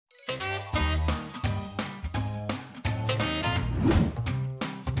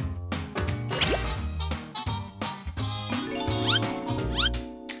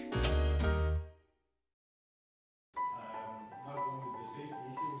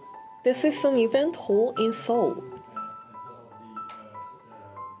This is an event hall in Seoul.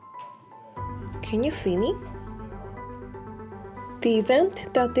 Can you see me? The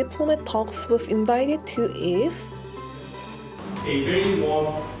event that Diplomat Talks was invited to is a very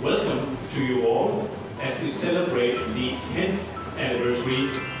warm welcome to you all as we celebrate the 10th anniversary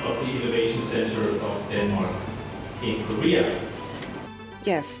of the Innovation Center of Denmark in Korea.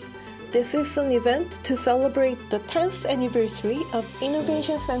 Yes, this is an event to celebrate the 10th anniversary of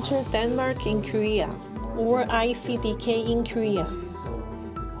Innovation Center Denmark in Korea, or ICDK in Korea.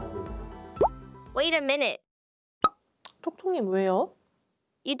 Wait a minute. 톡톡님 왜요?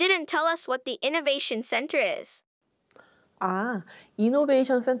 You didn't tell us what the Innovation Center is. 아,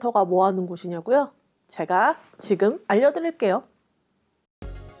 이노베이션 센터가 뭐 하는 곳이냐고요? 제가 지금 알려드릴게요.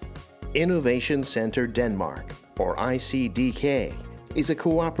 Innovation Center Denmark, or ICDK, is a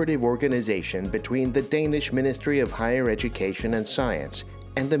cooperative organization between the Danish Ministry of Higher Education and Science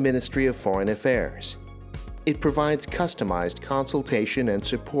and the Ministry of Foreign Affairs. It provides customized consultation and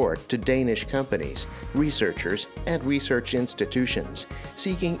support to Danish companies, researchers, and research institutions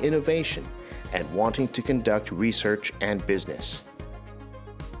seeking innovation and wanting to conduct research and business.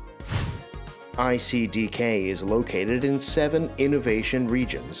 ICDK is located in 7 innovation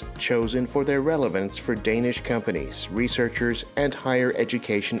regions chosen for their relevance for Danish companies, researchers, and higher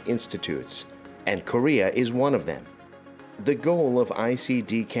education institutes, and Korea is one of them. The goal of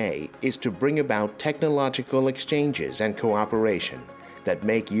ICDK is to bring about technological exchanges and cooperation that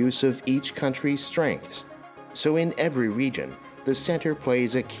make use of each country's strengths. So in every region, the center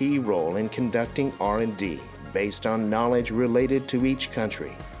plays a key role in conducting R&D based on knowledge related to each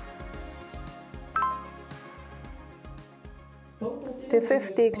country. This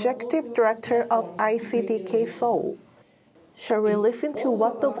is the Executive Director of ICDK Seoul. Shall we listen to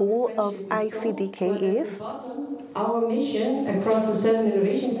what the goal of ICDK is? Our mission across the 7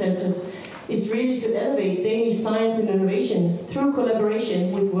 innovation centers is really to elevate Danish science and innovation through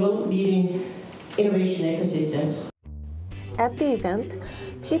collaboration with world-leading innovation ecosystems. At the event,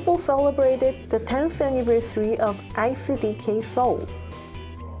 people celebrated the 10th anniversary of ICDK Seoul.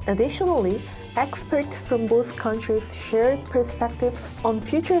 Additionally, experts from both countries shared perspectives on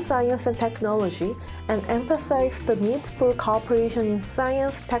future science and technology and emphasized the need for cooperation in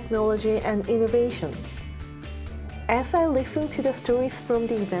science, technology, and innovation. As I listened to the stories from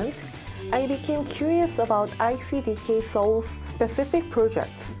the event, I became curious about ICDK Seoul's specific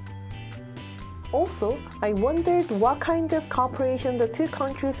projects. Also, I wondered what kind of cooperation the two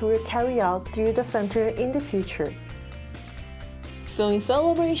countries will carry out through the center in the future. So in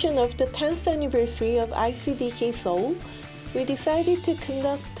celebration of the 10th anniversary of ICDK Seoul, we decided to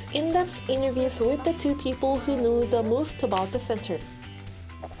conduct in-depth interviews with the two people who know the most about the center.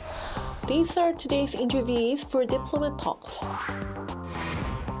 These are today's interviewees for Diplomat Talks.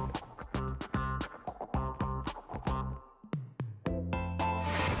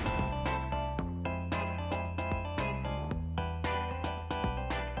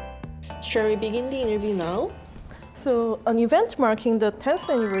 Shall we begin the interview now? So, an event marking the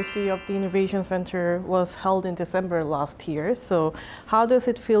 10th anniversary of the Innovation Center was held in December last year. So, how does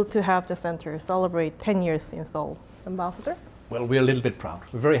it feel to have the center celebrate 10 years in Seoul? Ambassador? Well, we're a little bit proud.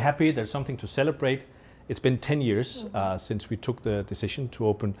 We're very happy. There's something to celebrate. It's been 10 years since we took the decision to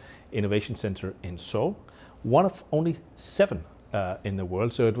open Innovation Center in Seoul, one of only 7 in the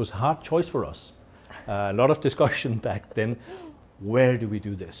world. So it was a hard choice for us. A lot of discussion back then. Where do we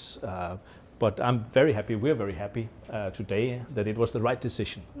do this? But I'm very happy, we're very happy today that it was the right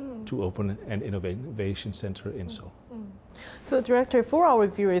decision to open an Innovation Center in Seoul. So, Director, for our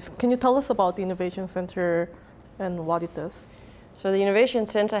viewers, can you tell us about the Innovation Center and what it does? So the Innovation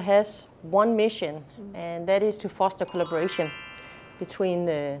Center has one mission, and that is to foster collaboration between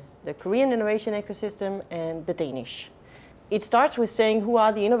the Korean innovation ecosystem and the Danish. It starts with saying who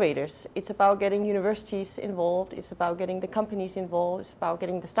are the innovators. It's about getting universities involved, it's about getting the companies involved, it's about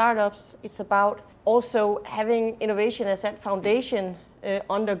getting the startups, it's about also having innovation as that foundation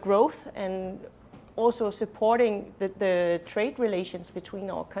under growth and also supporting the trade relations between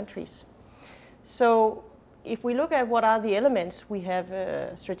our countries. So if we look at what are the elements, we have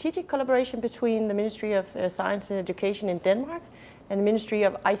strategic collaboration between the Ministry of Science and Education in Denmark and the Ministry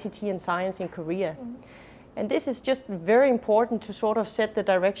of ICT and Science in Korea. And this is just very important to sort of set the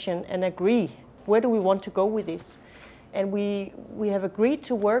direction and agree where do we want to go with this. And we have agreed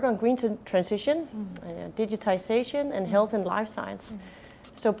to work on green transition, digitization, and health and life science.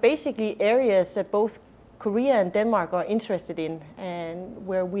 So basically areas that both Korea and Denmark are interested in and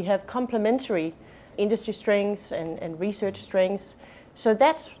where we have complementary industry strengths and research strengths. So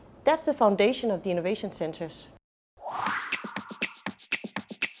that's the foundation of the innovation centers.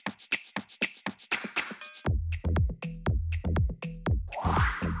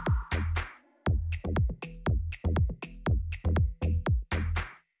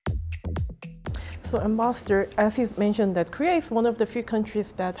 So, Ambassador, as you mentioned, that Korea is one of the few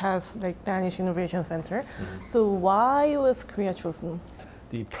countries that has Danish Innovation Center. So, why was Korea chosen?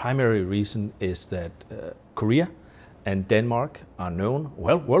 The primary reason is that Korea and Denmark are known,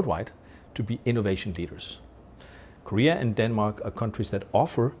 well, worldwide, to be innovation leaders. Korea and Denmark are countries that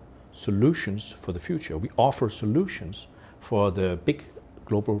offer solutions for the future. We offer solutions for the big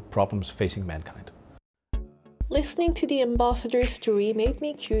global problems facing mankind. Listening to the ambassador's story made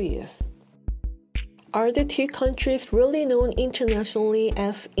me curious. Are the two countries really known internationally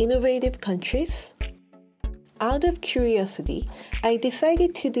as innovative countries? Out of curiosity, I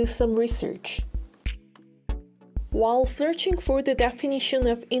decided to do some research. While searching for the definition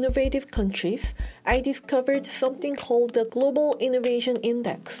of innovative countries, I discovered something called the Global Innovation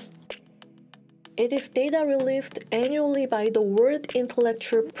Index. It is data released annually by the World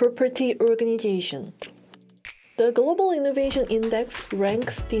Intellectual Property Organization. The Global Innovation Index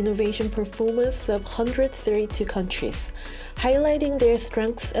ranks the innovation performance of 132 countries, highlighting their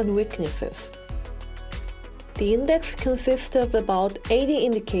strengths and weaknesses. The index consists of about 80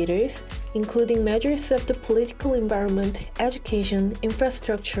 indicators, including measures of the political environment, education,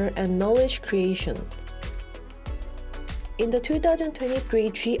 infrastructure, and knowledge creation. In the 2023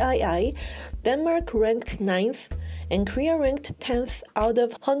 GII, Denmark ranked 9th and Korea ranked 10th out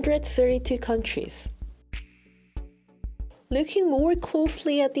of 132 countries. Looking more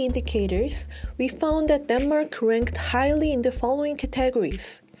closely at the indicators, we found that Denmark ranked highly in the following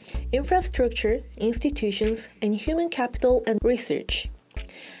categories: infrastructure, institutions, and human capital and research.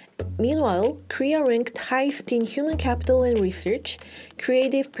 Meanwhile, Korea ranked highest in human capital and research,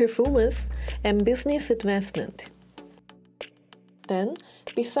 creative performance, and business advancement. Then,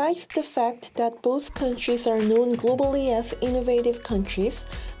 besides the fact that both countries are known globally as innovative countries,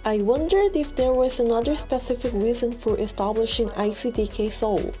 I wondered if there was another specific reason for establishing ICDK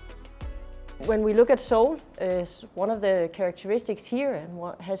Seoul. When we look at Seoul, one of the characteristics here and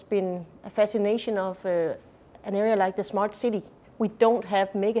what has been a fascination of an area like the smart city. We don't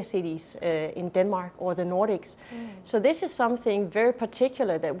have megacities in Denmark or the Nordics. So this is something very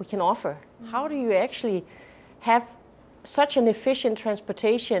particular that we can offer. How do you actually have such an efficient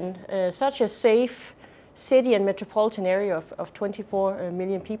transportation, such a safe city and metropolitan area of 24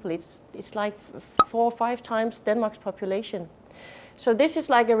 million people? It's like 4 or 5 times Denmark's population. So this is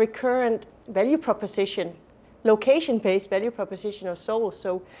like a recurrent value proposition, location-based value proposition of Seoul.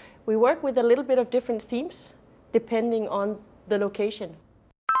 So we work with a little bit of different themes depending on the location.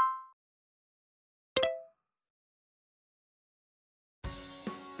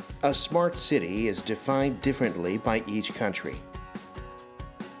 A smart city is defined differently by each country.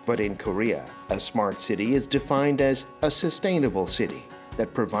 But in Korea, a smart city is defined as a sustainable city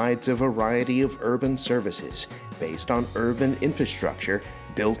that provides a variety of urban services based on urban infrastructure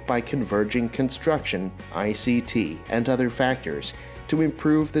built by converging construction, ICT, and other factors to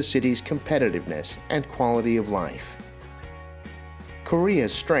improve the city's competitiveness and quality of life.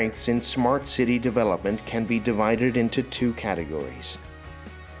 Korea's strengths in smart city development can be divided into 2 categories.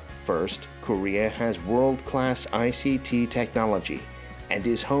 First, Korea has world-class ICT technology and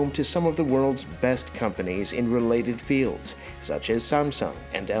is home to some of the world's best companies in related fields, such as Samsung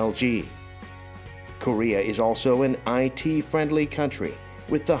and LG. Korea is also an IT-friendly country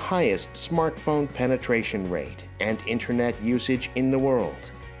with the highest smartphone penetration rate and internet usage in the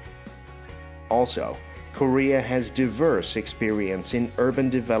world. Also, Korea has diverse experience in urban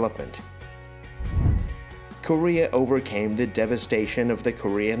development. Korea overcame the devastation of the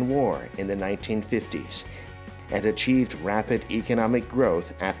Korean War in the 1950s and achieved rapid economic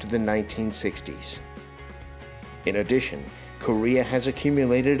growth after the 1960s. In addition, Korea has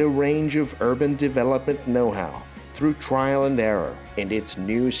accumulated a range of urban development know-how through trial and error in its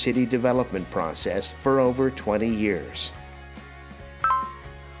new city development process for over 20 years.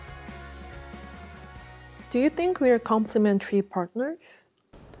 Do you think we are complementary partners?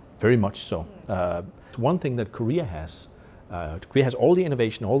 Very much so. One thing that Korea has all the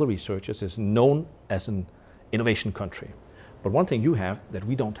innovation, all the researchers, is known as an innovation country. But one thing you have that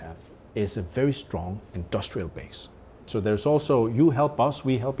we don't have is a very strong industrial base. So there's also, you help us,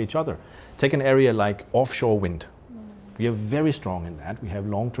 we help each other. Take an area like offshore wind. We are very strong in that. We have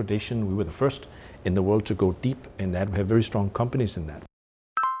long tradition. We were the first in the world to go deep in that. We have very strong companies in that.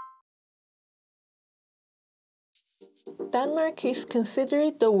 Denmark is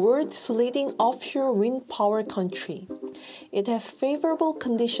considered the world's leading offshore wind power country. It has favorable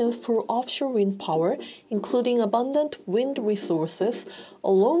conditions for offshore wind power, including abundant wind resources, a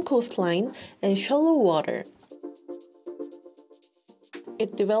long coastline, and shallow water.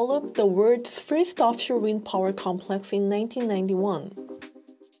 It developed the world's first offshore wind power complex in 1991.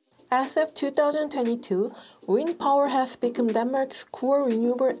 As of 2022, wind power has become Denmark's core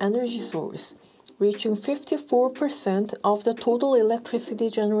renewable energy source, reaching 54% of the total electricity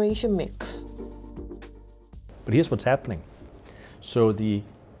generation mix. But here's what's happening. So the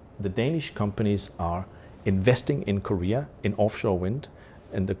Danish companies are investing in Korea in offshore wind,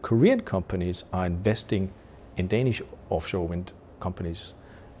 and the Korean companies are investing in Danish offshore wind companies.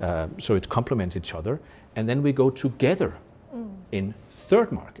 So it complements each other. And then we go together in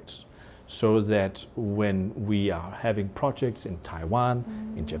third markets, so that when we are having projects in Taiwan,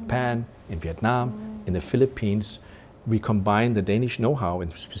 in Japan, in Vietnam, in the Philippines, we combine the Danish know-how,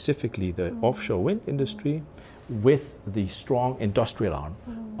 and specifically the offshore wind industry, with the strong industrial arm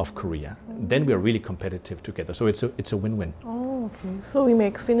of Korea. Then we are really competitive together. So it's a win-win. Oh, okay. So we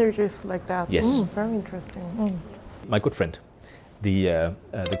make synergies like that. Yes. Very interesting. My good friend, the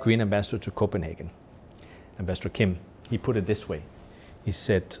Korean ambassador to Copenhagen, Ambassador Kim, he put it this way. He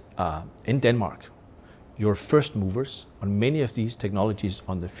said, in Denmark, you're first movers on many of these technologies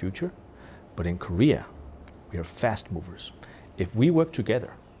on the future, but in Korea, we are fast movers. If we work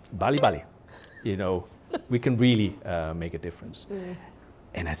together, bali, we can really make a difference.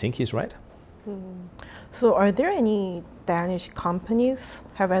 And I think he's right. So are there any Danish companies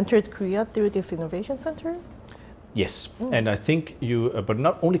have entered Korea through this innovation center? Yes, and I think but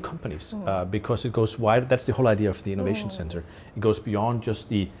not only companies, because it goes wide. That's the whole idea of the Innovation Center. It goes beyond just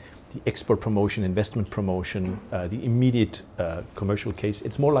the export promotion, investment promotion, the immediate commercial case.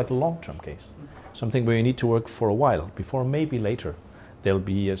 It's more like a long-term case, something where you need to work for a while before maybe later there'll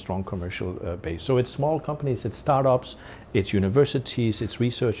be a strong commercial base. So it's small companies, it's startups, it's universities, it's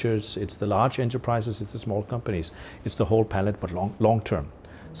researchers, it's the large enterprises, it's the small companies. It's the whole palette, but long-term.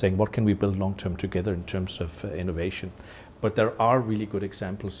 Saying what can we build long-term together in terms of innovation. But there are really good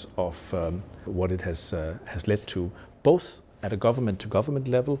examples of what it has led to, both at a government-to-government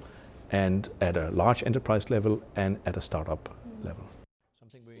level and at a large enterprise level and at a startup level.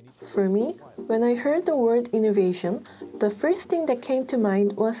 For me, when I heard the word innovation, the first thing that came to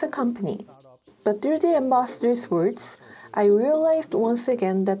mind was a company. But through the ambassador's words, I realized once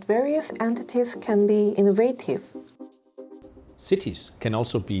again that various entities can be innovative. Cities can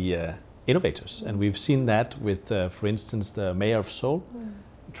also be innovators, and we've seen that with, for instance, the mayor of Seoul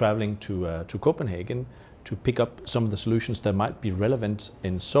traveling to Copenhagen to pick up some of the solutions that might be relevant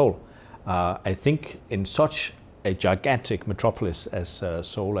in Seoul. I think in such a gigantic metropolis as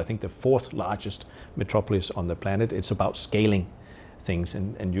Seoul, I think the fourth largest metropolis on the planet, it's about scaling things,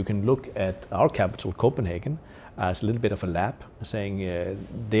 and you can look at our capital, Copenhagen, as a little bit of a lab, saying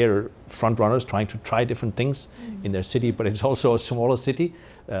they're front runners trying to try different things in their city, but it's also a smaller city,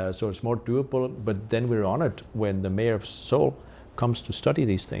 so it's more doable. But then we're honored when the mayor of Seoul comes to study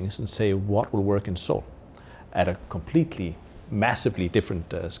these things and say what will work in Seoul at a completely, massively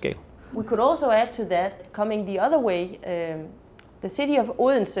different scale. We could also add to that, coming the other way, the city of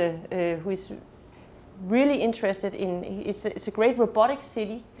Odense, who is really interested in, it's a great robotics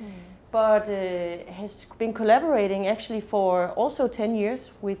city, but has been collaborating actually for also 10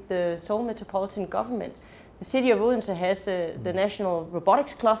 years with the Seoul Metropolitan Government. The city of Odense has the National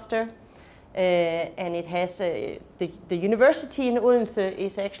Robotics Cluster, and it has the university in Odense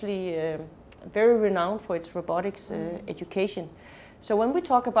is actually very renowned for its robotics education. So when we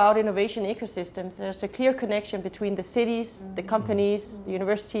talk about innovation ecosystems, there's a clear connection between the cities, the companies, the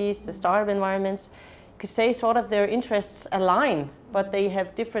universities, the startup environments. You could say sort of their interests align, but they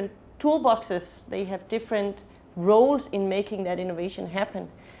have different toolboxes, they have different roles in making that innovation happen.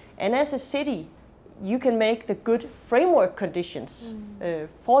 And as a city, you can make the good framework conditions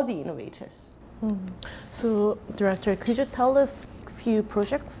for the innovators. So, Director, could you tell us a few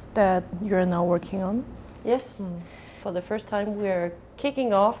projects that you're now working on? Yes. For the first time, we're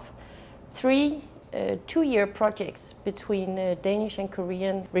kicking off 3 two-year projects between Danish and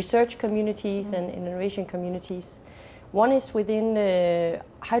Korean research communities and innovation communities. One is within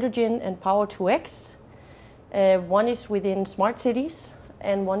hydrogen and power to X, one is within smart cities,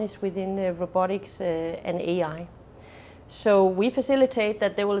 and one is within robotics and AI. So we facilitate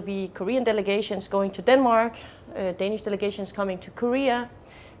that there will be Korean delegations going to Denmark, Danish delegations coming to Korea,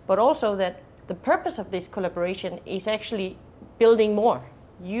 but also that the purpose of this collaboration is actually building more,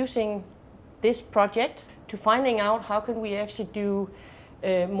 using this project to finding out how can we actually do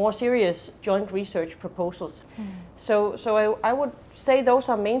more serious joint research proposals. So I would say those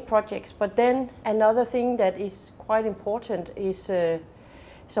are main projects, but then another thing that is quite important is a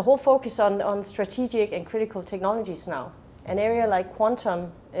whole focus on strategic and critical technologies now. An area like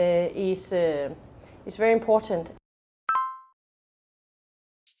quantum is very important.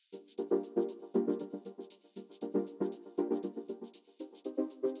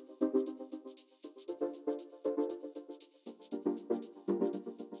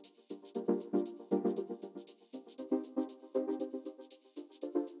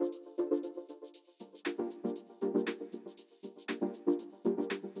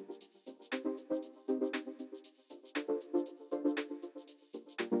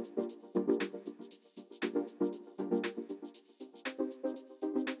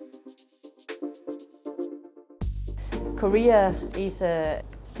 Korea is a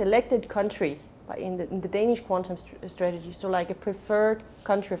selected country in the Danish quantum strategy, so like a preferred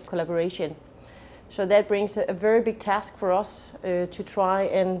country of collaboration. So that brings a very big task for us to try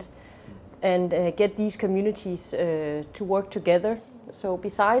and get these communities to work together. So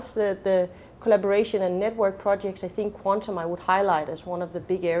besides the collaboration and network projects, I think quantum I would highlight as one of the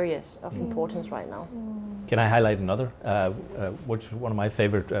big areas of importance right now. Can I highlight another? One of my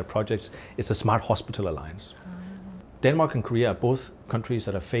favorite projects is the Smart Hospital Alliance. Denmark and Korea are both countries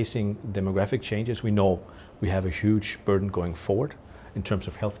that are facing demographic changes. We know we have a huge burden going forward in terms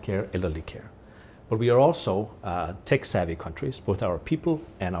of healthcare, elderly care. But we are also tech-savvy countries, both our people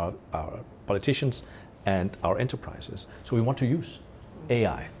and our politicians and our enterprises. So we want to use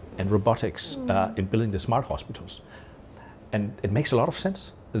AI and robotics in building the smart hospitals. And it makes a lot of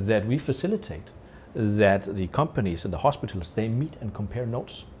sense that we facilitate that the companies and the hospitals, they meet and compare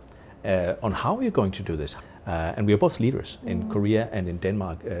notes on how we're going to do this. And we are both leaders in Korea and in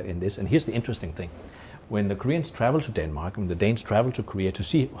Denmark in this. And here's the interesting thing. When the Koreans travel to Denmark, when the Danes travel to Korea to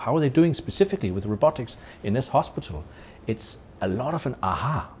see how are they doing specifically with robotics in this hospital, it's a lot of an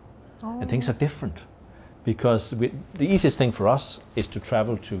aha. And things are different. Because the easiest thing for us is to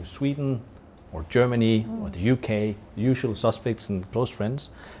travel to Sweden or Germany or the UK, the usual suspects and close friends,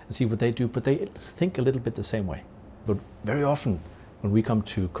 and see what they do. But they think a little bit the same way. But very often, when we come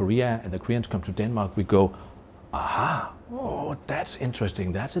to Korea and the Koreans come to Denmark, we go, aha, oh, that's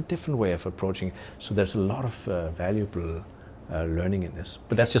interesting. That's a different way of approaching. So there's a lot of valuable learning in this.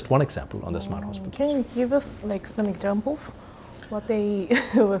 But that's just one example on the smart hospitals. Can you give us like some examples? What they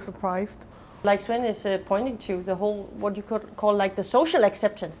were surprised? Like Sven is pointing to the whole, what you could call like the social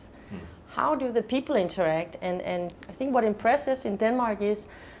acceptance. How do the people interact? And I think what impresses in Denmark is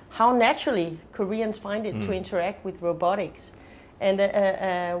how naturally Koreans find it to interact with robotics. And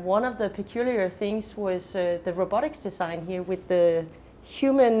one of the peculiar things was the robotics design here with the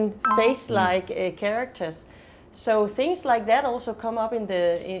human face-like characters. So things like that also come up in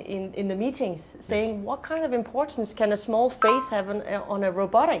the meetings, saying what kind of importance can a small face have on a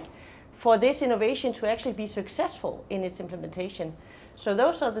robotic for this innovation to actually be successful in its implementation. So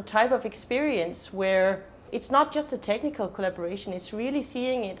those are the type of experience where it's not just a technical collaboration, it's really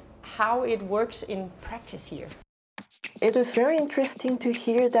seeing it, how it works in practice here. It is very interesting to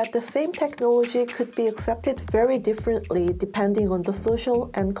hear that the same technology could be accepted very differently depending on the social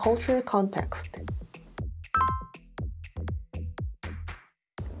and cultural context.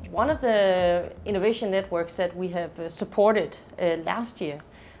 One of the innovation networks that we have supported last year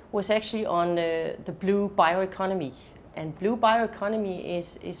was actually on the blue bioeconomy. And blue bioeconomy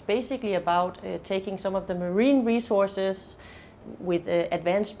is basically about taking some of the marine resources with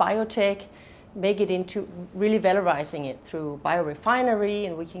advanced biotech, make it into really valorizing it through biorefinery,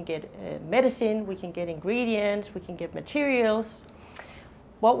 and we can get medicine, we can get ingredients, we can get materials.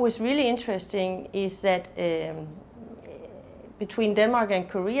 What was really interesting is that between Denmark and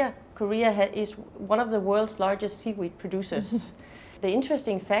Korea, Korea is one of the world's largest seaweed producers. The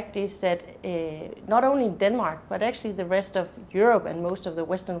interesting fact is that not only in Denmark, but actually the rest of Europe and most of the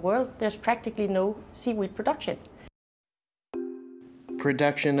Western world, there's practically no seaweed production.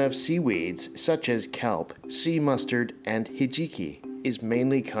 Production of seaweeds such as kelp, sea mustard, and hijiki is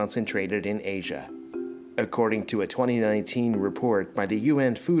mainly concentrated in Asia. According to a 2019 report by the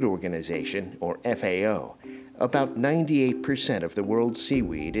UN Food Organization, or FAO, about 98% of the world's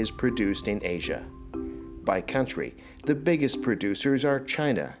seaweed is produced in Asia. By country, the biggest producers are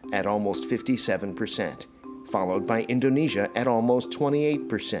China at almost 57%, followed by Indonesia at almost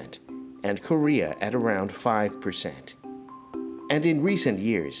 28%, and Korea at around 5%. And in recent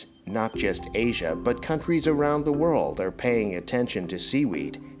years, not just Asia, but countries around the world are paying attention to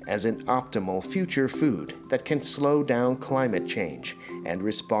seaweed as an optimal future food that can slow down climate change and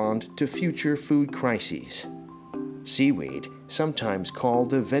respond to future food crises. Seaweed, sometimes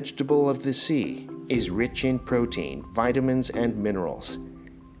called the vegetable of the sea, is rich in protein, vitamins, and minerals.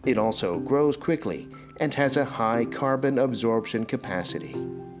 It also grows quickly and has a high carbon absorption capacity.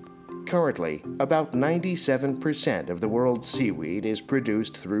 Currently, about 97% of the world's seaweed is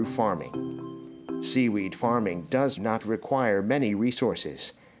produced through farming. Seaweed farming does not require many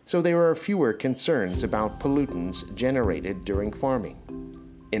resources, so there are fewer concerns about pollutants generated during farming.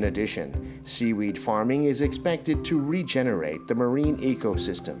 In addition, seaweed farming is expected to regenerate the marine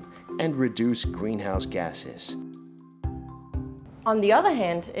ecosystem and reduce greenhouse gases. On the other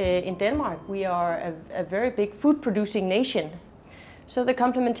hand, in Denmark, we are a very big food-producing nation. So the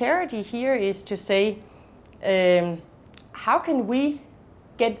complementarity here is to say, how can we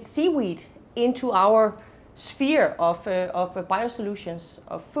get seaweed into our sphere of biosolutions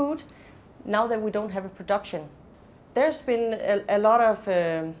of food now that we don't have a production? There's been a lot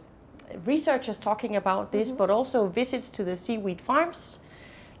of researchers talking about this, but also visits to the seaweed farms.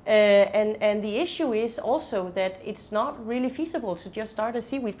 And the issue is also that it's not really feasible to just start a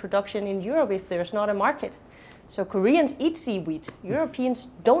seaweed production in Europe if there's not a market. So Koreans eat seaweed, Europeans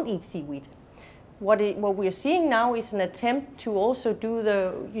don't eat seaweed. What we're seeing now is an attempt to also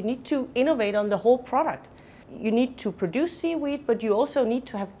you need to innovate on the whole product. You need to produce seaweed, but you also need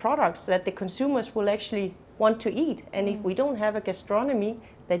to have products that the consumers will actually want to eat. And if we don't have a gastronomy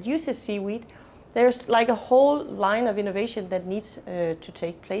that uses seaweed, there's like a whole line of innovation that needs to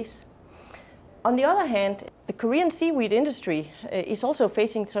take place. On the other hand, the Korean seaweed industry is also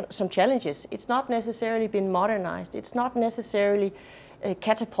facing some challenges. It's not necessarily been modernized. It's not necessarily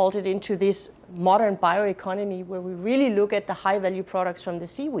catapulted into this modern bioeconomy where we really look at the high-value products from the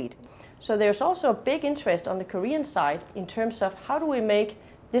seaweed. So there's also a big interest on the Korean side in terms of how do we make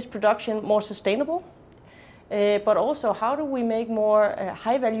this production more sustainable, but also how do we make more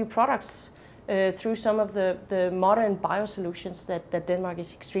high-value products through some of the modern biosolutions that Denmark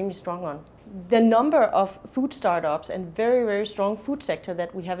is extremely strong on. The number of food startups and very, very strong food sector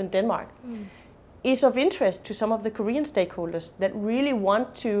that we have in Denmark is of interest to some of the Korean stakeholders that really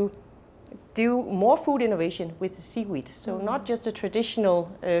want to do more food innovation with the seaweed. So not just the traditional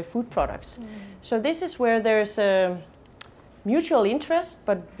food products. So this is where there's a mutual interest,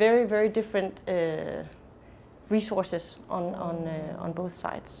 but very, very different resources on both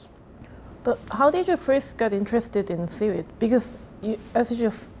sides. But how did you first get interested in seaweed? Because, as you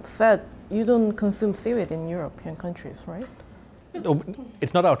just said, you don't consume seaweed in European countries, right? No,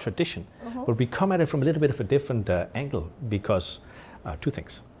 it's not our tradition, but we come at it from a little bit of a different angle because two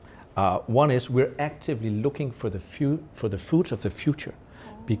things. One is we're actively looking for the foods of the future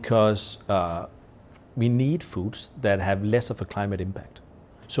because we need foods that have less of a climate impact.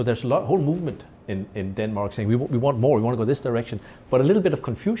 So there's a whole movement in Denmark saying we want more, we want to go this direction, but a little bit of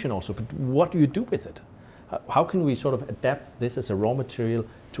confusion also. But what do you do with it? How can we sort of adapt this as a raw material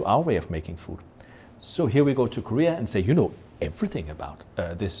to our way of making food? So here we go to Korea and say, you know everything about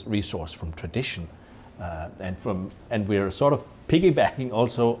this resource from tradition, and we're sort of piggybacking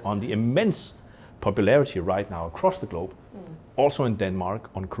also on the immense popularity right now across the globe, also in Denmark,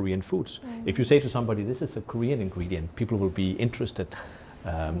 on Korean foods. If you say to somebody, this is a Korean ingredient, people will be interested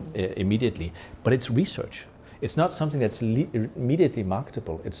immediately. But it's research. It's not something that's immediately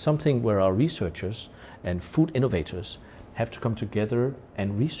marketable. It's something where our researchers and food innovators have to come together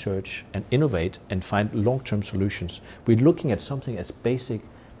and research and innovate and find long-term solutions. We're looking at something as basic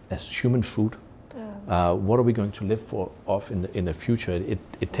as human food. What are we going to live off in the future?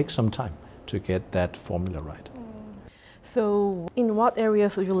 It takes some time to get that formula right. So in what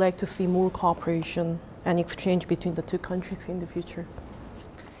areas would you like to see more cooperation and exchange between the two countries in the future?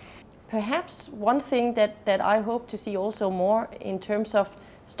 Perhaps one thing that I hope to see also more in terms of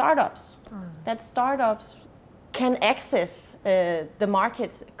startups, that startups can access the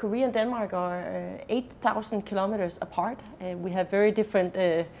markets. Korea and Denmark are 8,000 kilometers apart. We have very different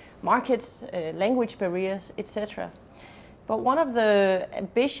markets, language barriers, etc. But one of the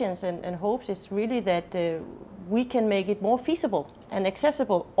ambitions and hopes is really that we can make it more feasible and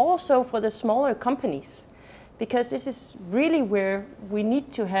accessible also for the smaller companies, because this is really where we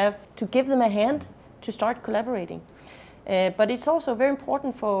need to give them a hand to start collaborating. But it's also very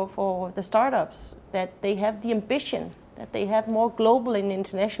important for the startups that they have the ambition, that they have more global and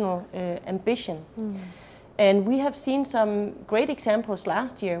international ambition. And we have seen some great examples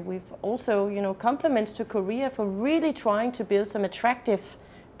last year. We've also, compliments to Korea for really trying to build some attractive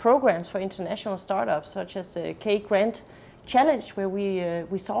programs for international startups, such as the K-Grant Challenge, where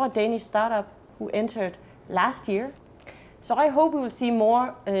we saw a Danish startup who entered last year. So I hope we will see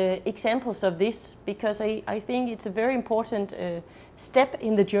more examples of this, because I think it's a very important step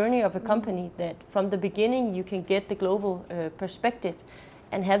in the journey of a company, that from the beginning you can get the global perspective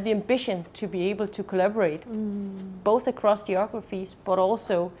and have the ambition to be able to collaborate both across geographies, but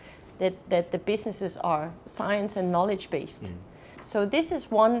also that the businesses are science and knowledge based. So this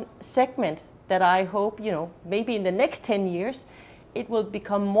is one segment that I hope, maybe in the next 10 years, it will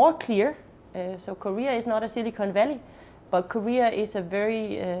become more clear. So Korea is not a Silicon Valley, but Korea is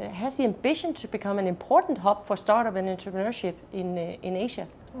has the ambition to become an important hub for startup and entrepreneurship in Asia.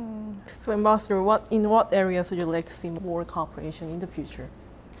 So, Ambassador, in what areas would you like to see more cooperation in the future?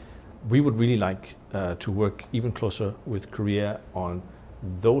 We would really like to work even closer with Korea on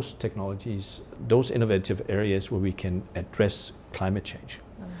those technologies, those innovative areas where we can address climate change.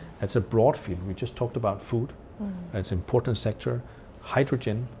 That's a broad field. We just talked about food. It's an important sector.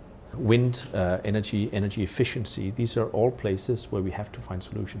 Hydrogen, wind energy, energy efficiency. These are all places where we have to find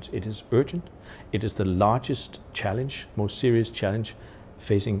solutions. It is urgent. It is the largest challenge, most serious challenge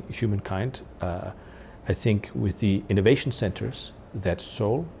facing humankind. I think with the innovation centers that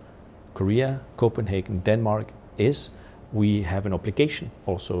Seoul, Korea, Copenhagen, Denmark is, we have an obligation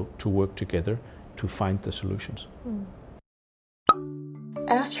also to work together to find the solutions.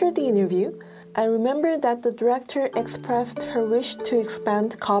 After the interview, I remember that the director expressed her wish to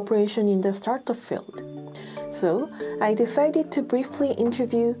expand cooperation in the startup field. So, I decided to briefly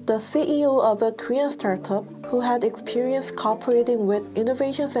interview the CEO of a Korean startup who had experience cooperating with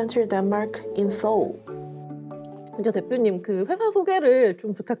Innovation Center Denmark in Seoul. 먼저 대표님 그 회사 소개를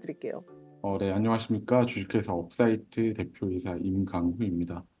좀 부탁드릴게요. 네, 안녕하십니까. 주식회사 업사이트 대표이사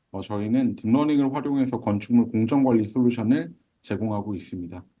임강후입니다. 저희는 딥러닝을 활용해서 건축물 공정관리 솔루션을 제공하고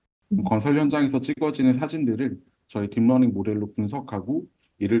있습니다. 건설 현장에서 찍어지는 사진들을 저희 딥러닝 모델로 분석하고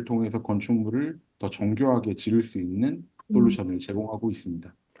이를 통해서 건축물을 더 정교하게 지을 수 있는 솔루션을 제공하고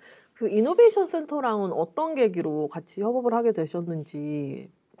있습니다. 그 이노베이션 센터랑은 어떤 계기로 같이 협업을 하게 되셨는지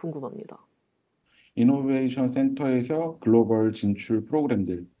궁금합니다. 이노베이션 센터에서 글로벌 진출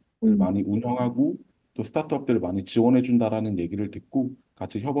프로그램들을 많이 운영하고 또 스타트업들을 많이 지원해 준다라는 얘기를 듣고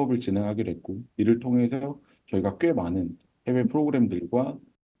같이 협업을 진행하게 됐고 이를 통해서 저희가 꽤 많은 해외 프로그램들과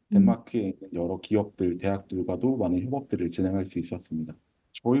덴마크에 있는 여러 기업들, 대학들과도 많은 협업들을 진행할 수 있었습니다.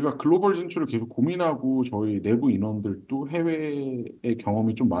 저희가 글로벌 진출을 계속 고민하고 저희 내부 인원들도 해외의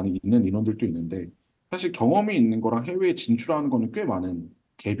경험이 좀 많이 있는 인원들도 있는데 사실 경험이 있는 거랑 해외에 진출하는 거는 꽤 많은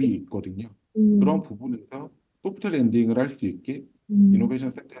갭이 있거든요. 그런 부분에서 소프트 랜딩을 할 수 있게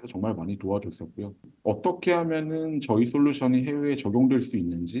이노베이션 센터에서 정말 많이 도와줬었고요. 어떻게 하면은 저희 솔루션이 해외에 적용될 수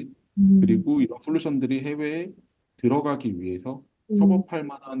있는지 그리고 이런 솔루션들이 해외에 들어가기 위해서 협업할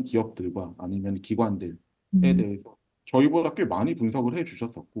만한 기업들과 아니면 기관들에 대해서 저희보다 꽤 많이 분석을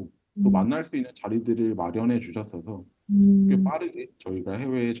해주셨었고 또 만날 수 있는 자리들을 마련해 주셨어서 꽤 빠르게 저희가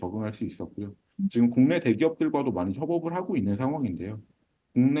해외에 적응할 수 있었고요. 지금 국내 대기업들과도 많이 협업을 하고 있는 상황인데요.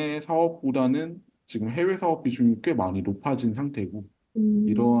 국내 사업보다는 지금 해외 사업 비중이 꽤 많이 높아진 상태고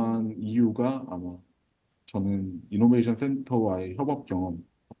이러한 이유가 아마 저는 이노베이션 센터와의 협업 경험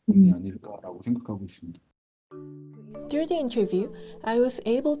덕분이 아닐까라고 생각하고 있습니다. Through the interview, I was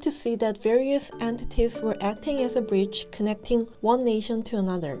able to see that various entities were acting as a bridge connecting one nation to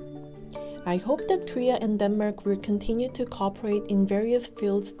another. I hope that Korea and Denmark will continue to cooperate in various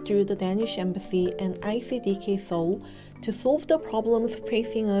fields through the Danish Embassy and ICDK Seoul to solve the problems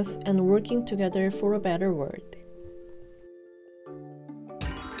facing us and working together for a better world.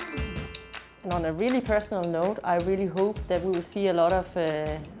 And on a really personal note, I really hope that we will see a lot of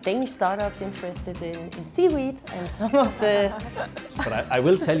Danish startups interested in seaweed and some of the... But I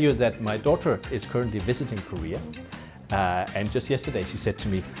will tell you that my daughter is currently visiting Korea. And just yesterday she said to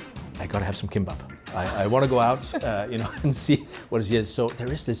me, I gotta have some kimbap. I want to go out and see what is here. So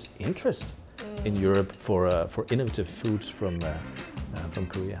there is this interest in Europe for innovative foods from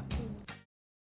Korea.